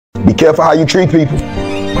Be careful how you treat people.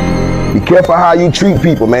 Be careful how you treat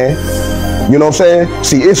people, man. You know what I'm saying?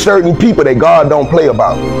 See, it's certain people that God don't play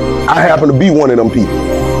about. I happen to be one of them people.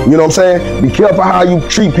 You know what I'm saying? Be careful how you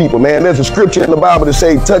treat people, man. There's a scripture in the Bible that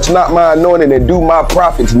says, touch not my anointed and do my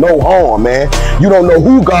prophets no harm, man. You don't know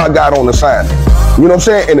who God got on assignment. You know what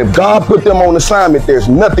I'm saying? And if God put them on assignment, there's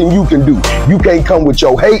nothing you can do. You can't come with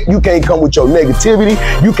your hate. You can't come with your negativity.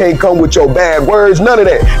 You can't come with your bad words. None of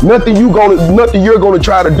that. Nothing you're gonna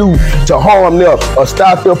try to do to harm them or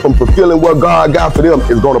stop them from fulfilling what God got for them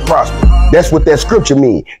is gonna prosper. That's what that scripture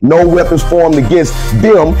means. No weapons formed against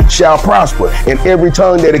them shall prosper, and every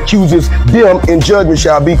tongue that accuses them in judgment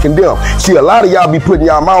shall be condemned. See, a lot of y'all be putting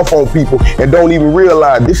y'all mouth on people and don't even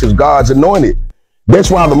realize this is God's anointed. That's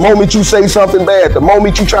why the moment you say something bad, the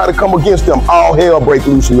moment you try to come against them, all hell break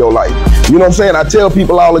loose in your life. You know what I'm saying? I tell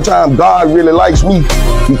people all the time, God really likes me.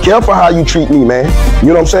 Be careful how you treat me, man. You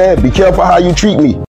know what I'm saying? Be careful how you treat me.